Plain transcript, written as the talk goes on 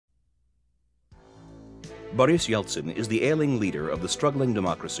Boris Yeltsin is the ailing leader of the struggling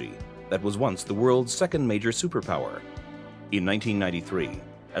democracy that was once the world's second major superpower. In 1993,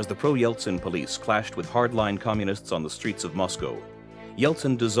 as the pro-Yeltsin police clashed with hardline communists on the streets of Moscow,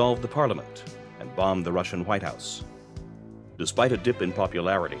 Yeltsin dissolved the parliament and bombed the Russian White House. Despite a dip in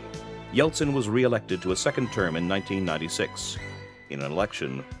popularity, Yeltsin was re-elected to a second term in 1996, in an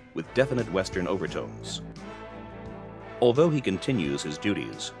election with definite Western overtones. Although he continues his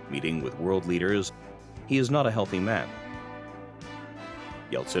duties, meeting with world leaders, he is not a healthy man.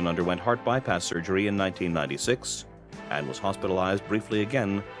 Yeltsin underwent heart bypass surgery in 1996 and was hospitalized briefly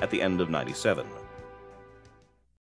again at the end of '97.